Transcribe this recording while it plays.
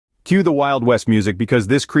Cue the Wild West music because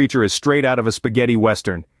this creature is straight out of a spaghetti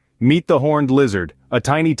western. Meet the horned lizard, a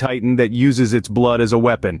tiny titan that uses its blood as a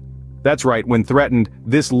weapon. That's right, when threatened,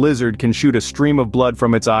 this lizard can shoot a stream of blood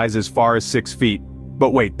from its eyes as far as 6 feet.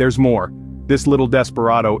 But wait, there's more. This little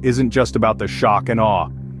desperado isn't just about the shock and awe.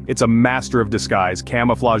 It's a master of disguise,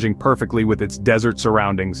 camouflaging perfectly with its desert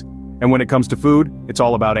surroundings. And when it comes to food, it's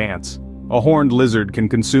all about ants. A horned lizard can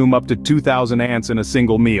consume up to 2,000 ants in a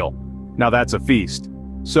single meal. Now that's a feast.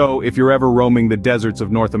 So, if you're ever roaming the deserts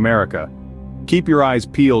of North America, keep your eyes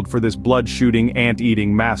peeled for this blood-shooting,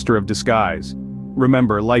 ant-eating master of disguise.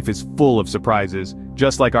 Remember, life is full of surprises,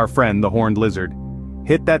 just like our friend the horned lizard.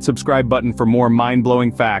 Hit that subscribe button for more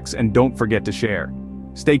mind-blowing facts and don't forget to share.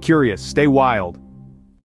 Stay curious, stay wild,